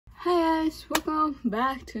Hi guys, welcome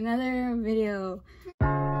back to another video.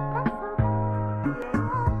 I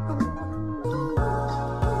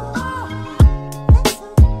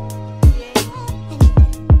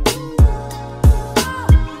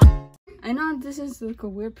know this is like a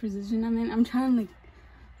weird position I'm in. I'm trying to like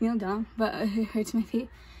kneel down, but it hurts my feet.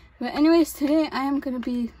 But anyways, today I am going to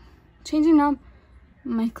be changing up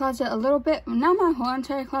my closet a little bit. Not my whole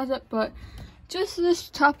entire closet, but just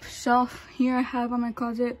this top shelf here I have on my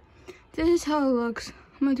closet. This is how it looks.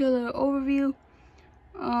 I'm gonna do a little overview.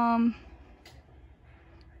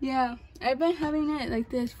 Yeah, I've been having it like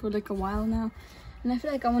this for like a while now, and I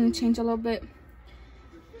feel like I want to change a little bit.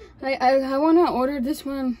 Like I want to order this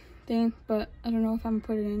one thing, but I don't know if I'm gonna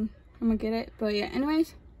put it in. I'm gonna get it, but yeah.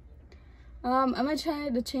 Anyways, I'm gonna try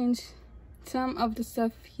to change some of the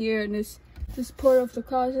stuff here in this part of the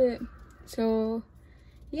closet. So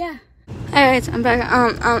yeah. Alright, I'm back.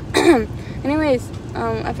 Anyways,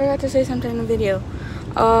 I forgot to say something in the video.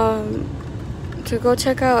 To go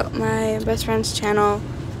check out my best friend's channel.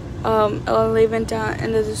 I'll leave it down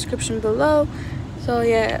in the description below. So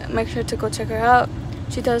yeah, make sure to go check her out.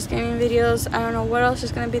 She does gaming videos. I don't know what else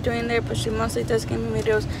she's gonna be doing there, but she mostly does gaming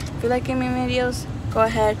videos. If you like gaming videos, go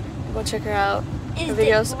ahead and go check her out. Her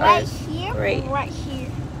videos are great. Right here.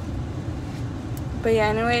 But yeah,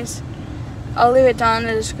 anyways, I'll leave it down in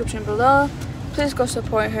the description below. Please go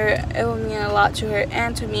support her. It will mean a lot to her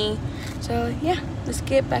and to me. So yeah, let's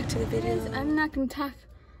get back to the video. I'm not gonna talk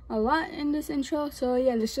a lot in this intro, so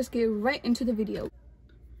yeah, let's just get right into the video.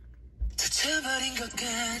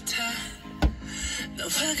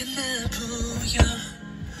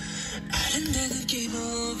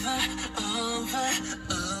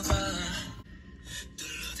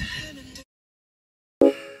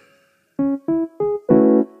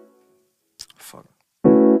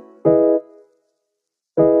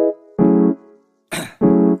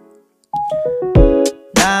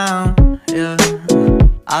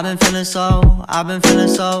 I've been feeling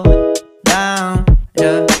so down,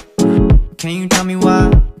 yeah. Can you tell me why?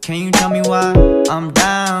 Can you tell me why I'm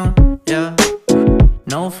down, yeah?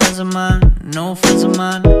 No friends of mine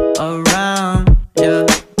around, yeah.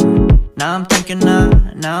 Now I'm thinking I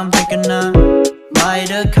might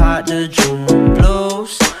have caught the June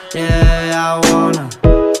blues. Yeah, I wanna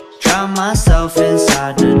drown myself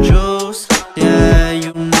inside the juice. Yeah,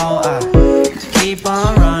 you know I keep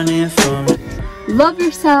on running from it. Love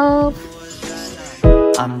yourself.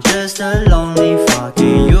 I'm just a lonely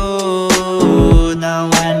fucking you. Now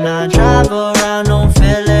when I drive around, don't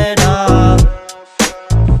fill it up.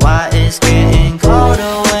 Why it's getting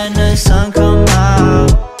colder when the sun come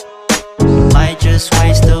out? Might just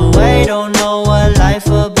waste away, don't know what life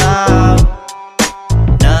about.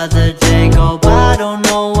 Another day go by, don't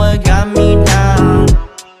know what got me down.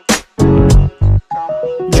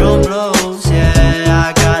 June blues, yeah,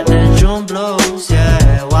 I got the June blues,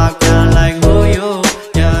 yeah. Walk around like who you,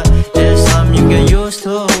 yeah. There's something you get used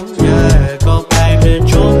to, yeah. Go blame the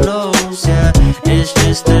June blues, yeah. It's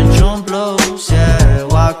just the June blues, yeah.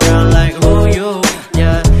 Walk around like who you,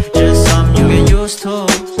 yeah. Just something you get used to.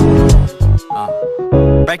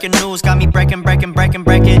 Breaking news got me breaking.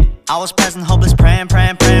 I was present, hopeless, praying.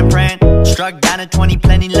 Struck down at 20,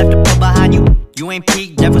 plenty left to put behind you. You ain't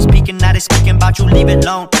peaked, devil's speaking, now they speaking about you, leave it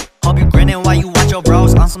alone. Hope you grinning while you watch your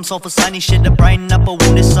bros on some soulful sunny shit to brighten up a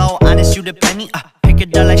wounded soul. Honest, you the penny, pick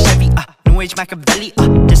it up like Chevy, New Age Machiavelli,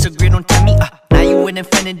 disagree, don't tell me, now you with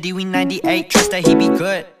infinity, we 98, trust that he be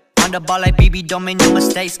good. On the ball like BB, don't make no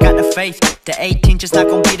mistakes, got the faith. The 18 just not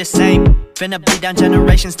gon' be the same. Finna bleed down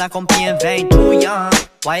generations, not gon' be in vain. Too young,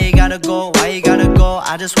 why you gotta go, I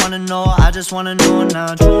just wanna know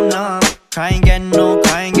now, too numb. Crying getting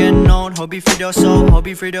old, hope you freed your soul,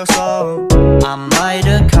 I might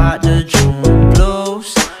have caught the June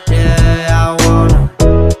blues. Yeah, I wanna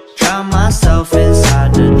drown myself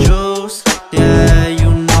inside the juice. Yeah, you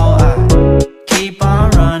know I keep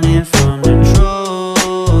on running from the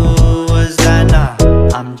truth. Was that not?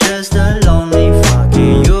 I'm just a lonely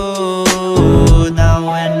fucking you. Now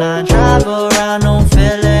when I drive around, don't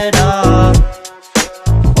fill it up.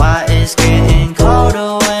 Why it's getting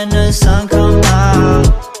colder when the sun come out?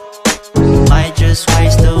 Might just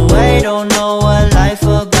waste away, don't know what life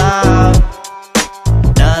about.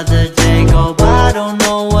 Another day go by, don't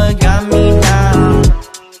know what got me down.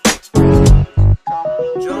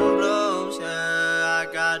 June blues, yeah, I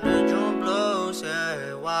got the June blues,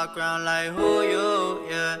 yeah. Walk around like who you,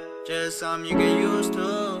 yeah. Just something you get used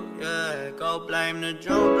to, yeah. Go blame the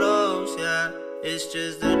June blues, yeah. It's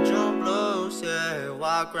just the June blues, yeah.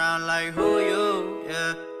 Walk around like who you,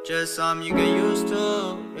 yeah. Just something you get used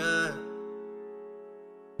to, yeah.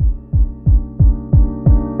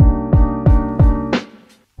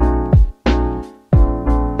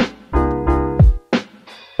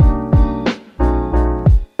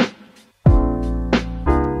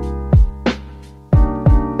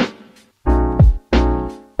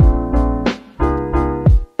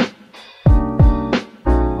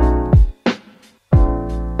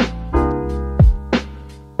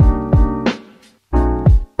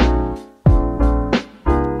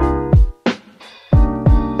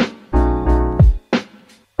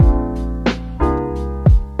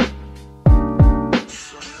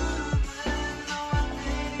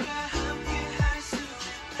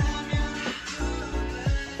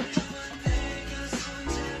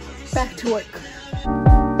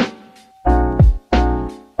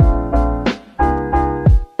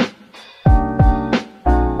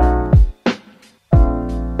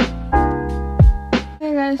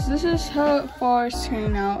 is how far it's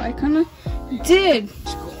turning out. I kind of did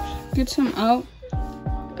get some out.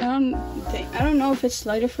 I don't know if it's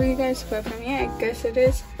lighter for you guys, but for me, I guess it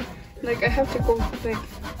is. Like I have to go, like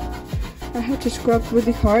I have to scrub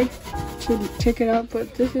really hard to take it out,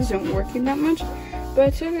 but this isn't working that much. But I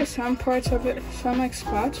took some parts of it, some like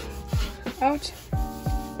spots out.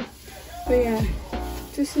 But yeah,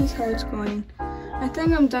 this is how it's going. I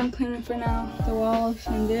think I'm done cleaning for now, the walls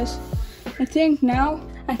and this. I think now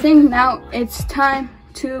it's time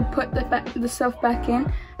to put the stuff back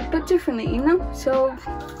in, but differently, you know? So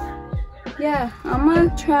yeah, I'm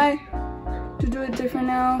gonna try to do it different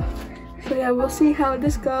now. So yeah, we'll see how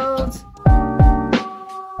this goes.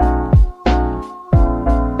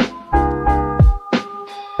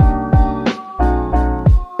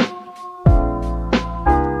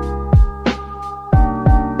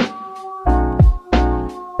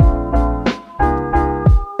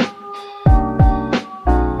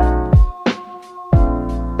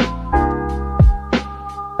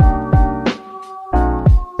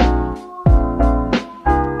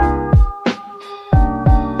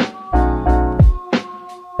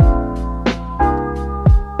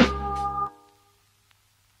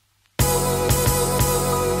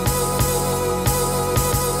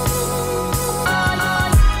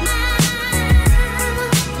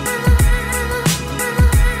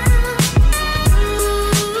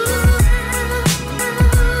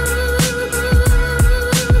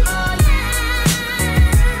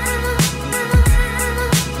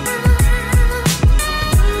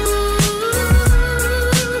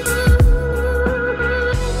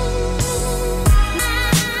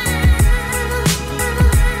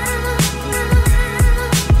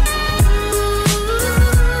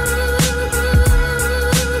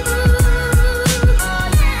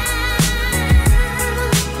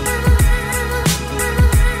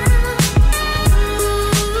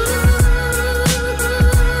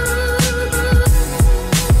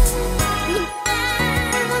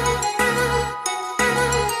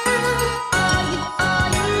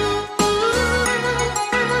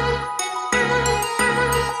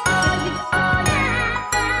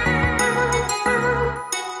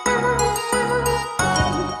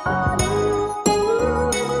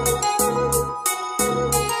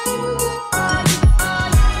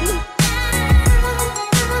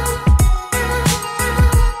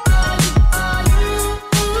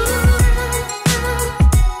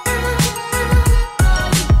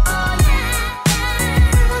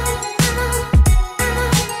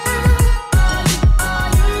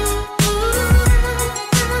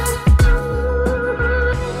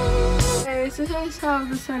 How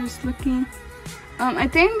the side is looking. I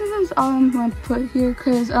think this is all I'm gonna put here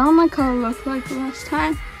because I don't like how it looked like last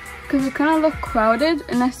time, because it kind of looked crowded,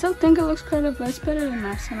 and I still think it looks crowded, but it's better than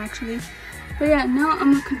last time actually. But yeah, now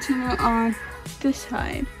I'm gonna continue on this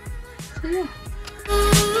side. So yeah.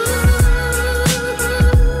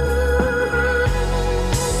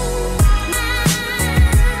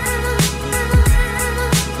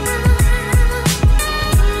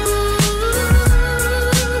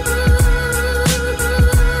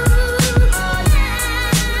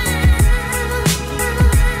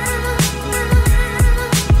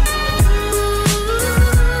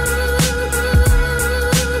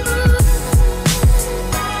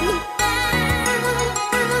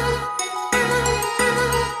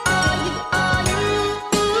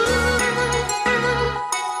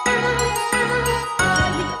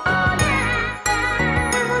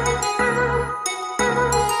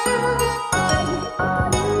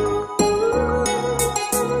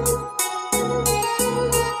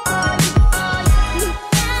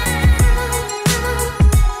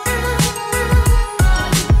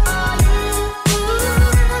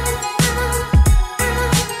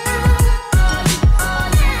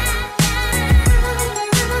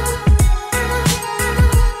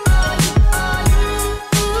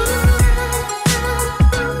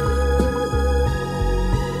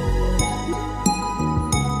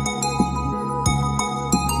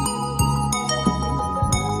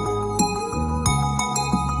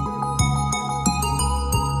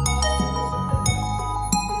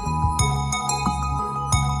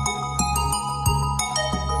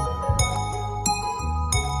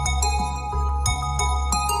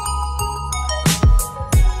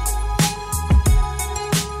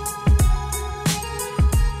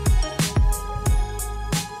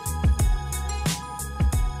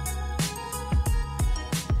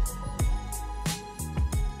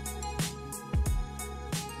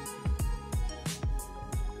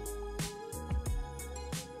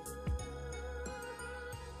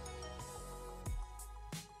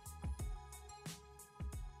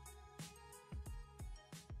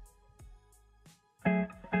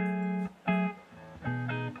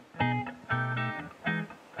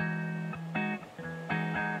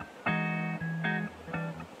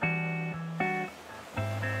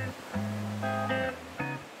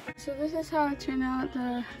 So this is how it turned out.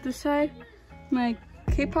 The side, my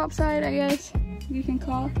K-pop side, I guess you can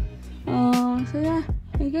call. So yeah,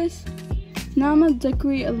 I guess now I'm gonna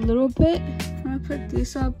decorate a little bit. I'm gonna put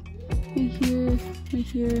this up right here,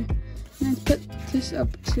 and then put this up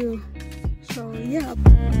too. So yeah.